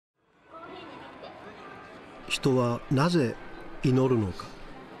人はなぜ祈るのか。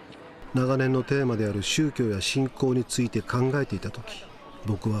長年のテーマである宗教や信仰について考えていた時、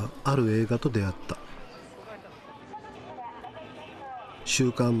僕はある映画と出会った。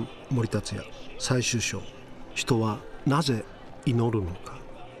週刊森達也最終章、人はなぜ祈るのか。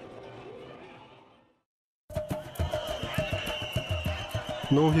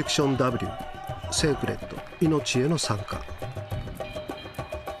ノンフィクション W、 ＳＡＣRＥＤ、いのちへの讃歌。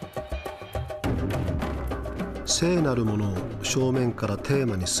聖なるものを正面からテー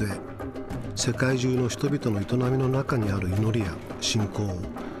マに据え、世界中の人々の営みの中にある祈りや信仰を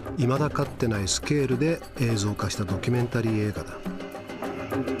いまだかつてないスケールで映像化したドキュメンタリー映画だ。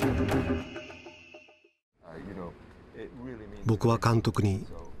僕は監督に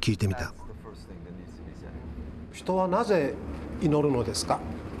聞いてみた。人はなぜ祈るのですか？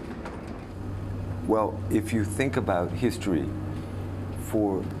 Well, if you think about history,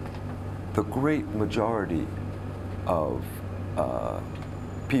 for the great majority of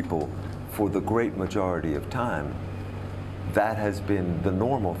people, for the great majority of time, that has been the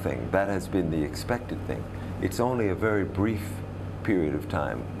normal thing, that has been the expected thing. It's only a very brief period of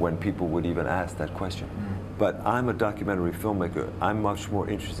time when people would even ask that question. But I'm a documentary filmmaker. I'm much more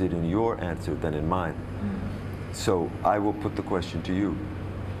interested in your answer than in mine. So I will put the question to you.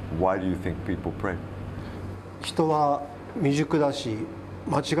 Why do you think people pray? 人は未熟だし、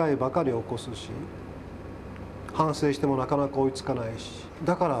間違いばかり起こすし、反省してもなかなか追いつかないし、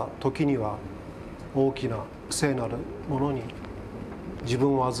だから時には大きな聖なるものに自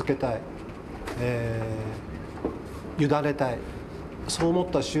分を預けたい、委ねたい、そう思っ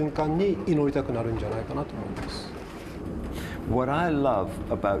た瞬間に祈りたくなるんじゃないかなと思います。What I love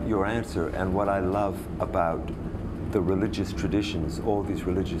about your answer and what I love about the religious traditions, all these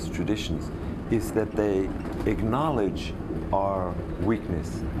religious traditions, is that they acknowledge our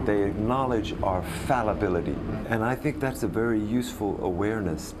weakness. They acknowledge our fallibility. And I think that's a very useful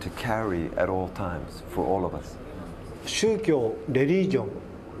awareness to carry at all times for all of us. 宗教、レリジョ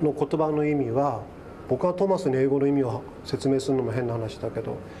ンの言葉の意味は、僕はトーマスに英語の意味を説明するのも変な話だけ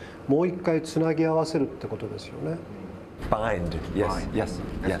ど、もう一回つなぎ合わせるってことですよね。Bind, yes, yes,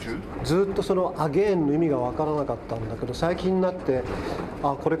 yes. ずっとそのアゲインの意味が分からなかったんだけど、最近になって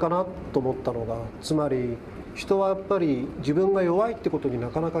これかなと思ったのが、つまり人はやっぱり自分が弱いってことにな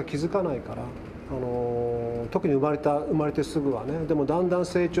かなか気づかないから、特に生まれてすぐはね。でもだんだん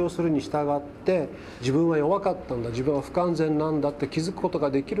成長するに従って自分は弱かったんだ、自分は不完全なんだって気づくこと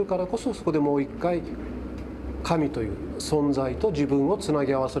ができるからこそ、そこでもう一回神という存在と自分をつな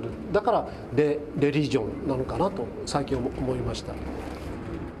ぎ合わせる。だからレリジョンなのかなと最近思いました。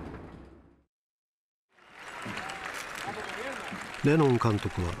レノン監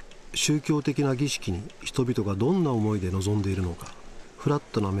督は宗教的な儀式に人々がどんな思いで臨んでいるのか、フラッ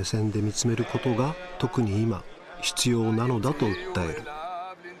トな目線で見つめることが特に今必要なのだと訴える。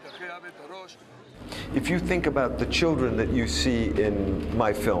If you think about the children that you see in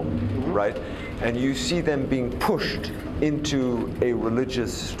my film, right, and you see them being pushed into a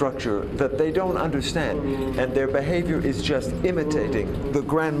religious structure that they don't understand, and their behavior is just imitating. The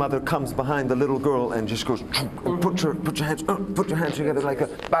grandmother comes behind the little girl and just goes, put your hands together like a,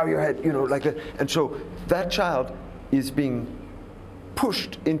 bow your head, you know, like a, and so that child is being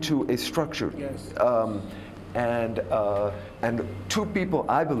pushed into a structure. Yes. And two people,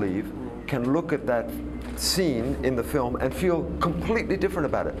 I believe, can look at that scene in the film and feel completely different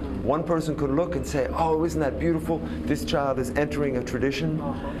about it. One person could look and say, oh, isn't that beautiful? This child is entering a tradition.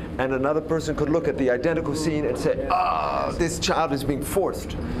 And another person could look at the identical scene and say, oh, this child is being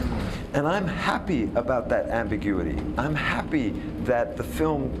forced. And I'm happy about that ambiguity. I'm happy that the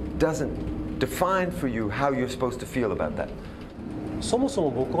film doesn't define for you how you're supposed to feel about that. そもそも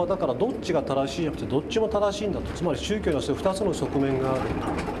僕はだからどっちが正しいじゃなくてどっちも正しいんだと、つまり宗教にはそういう2つの側面があ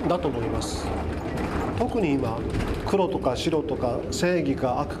るんだと思います。特に今黒とか白とか正義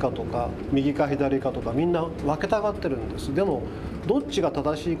か悪かとか右か左かとかみんな分けたがってるんです。でもどっちが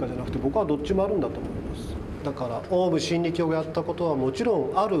正しいかじゃなくて僕はどっちもあるんだと思います。だからオウム真理教がやったことはもちろ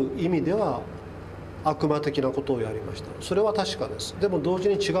んある意味では悪魔的なことをやりました。それは確かです。でも同時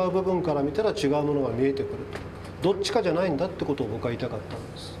に違う部分から見たら違うものが見えてくると。どっちかじゃないんだってことを僕は言いたかった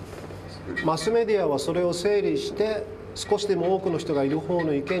んです。マスメディアはそれを整理して少しでも多くの人がいる方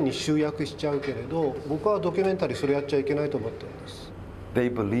の意見に集約しちゃうけれど、僕はドキュメンタリーそれやっちゃいけないと思ってるんです。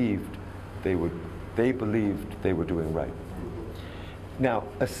They believed they were doing right. Now,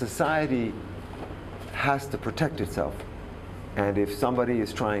 a society has to protect itself, and if somebody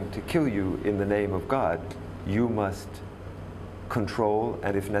is trying to kill you in the name of God, you must control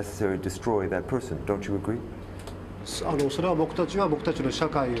and, if necessary, destroy that person. Don't you agree? それは僕たちの社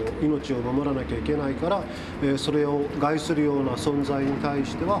会を命を守らなきゃいけないから、それを害するような存在に対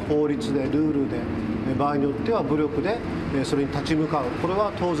しては法律でルールで場合によっては武力でそれに立ち向かう、これ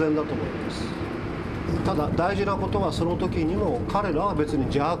は当然だと思います。ただ大事なことは、その時にも彼らは別に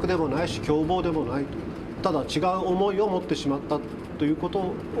邪悪でもないし凶暴でもないと、ただ違う思いを持ってしまったというこ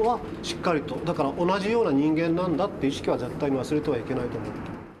とはしっかりと、だから同じような人間なんだって意識は絶対に忘れてはいけないと思う。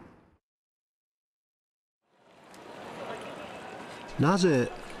なぜ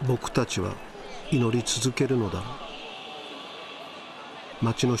僕たちは祈り続けるのだろう。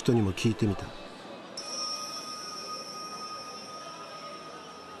町の人にも聞いてみた。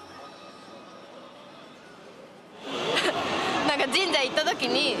なんか神社行った時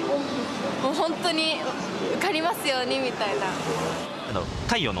にもう本当に受かりますようにみたいな。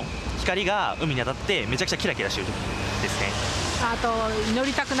太陽の光が海に当たってめちゃくちゃキラキラしてる時ですね。あと祈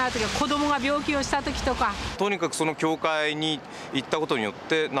りたくなる時は子供が病気をした時とか。とにかくその教会に行ったことによっ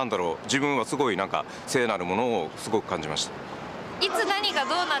て、自分はすごい聖なるものをすごく感じました。いつ何が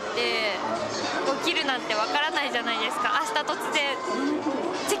どうなって起きるなんてわからないじゃないですか。明日突然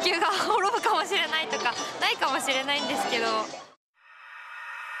地球が滅ぶかもしれないとかないかもしれないんですけど。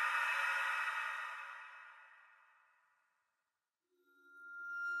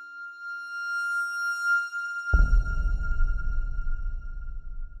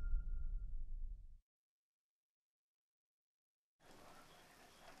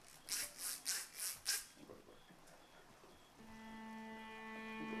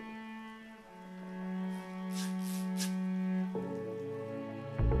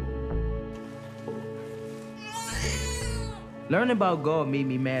Learning about God made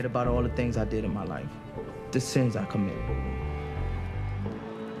me mad about all the things I did in my life, the sins I committed.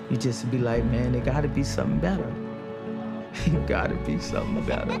 You just be like, man, there gotta be something better. There gotta be something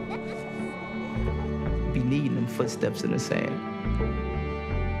better. Be needing them footsteps in the sand.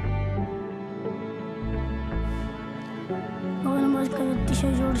 أنا ما أذكر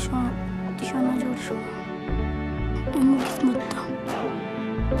التشجر شلون تشجر شلون الموقف متى.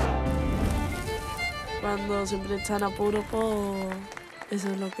 Cuando siempre está en apuro, pues eso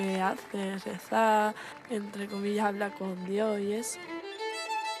es lo que hace, rezar, entre comillas, hablar con Dios y eso.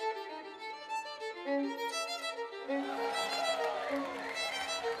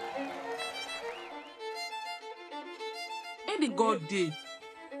 Any God did,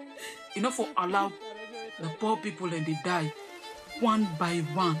 for allow the poor people and they die one by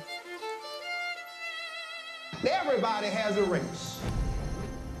one. Everybody has a race.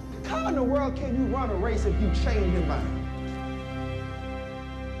 How in the world can you run a race if you change your mind?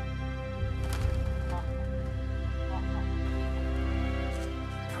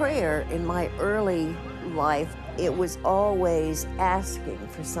 Prayer in my early life, it was always asking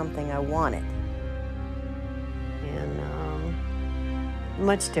for something I wanted. And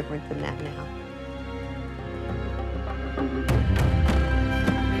much different than that now.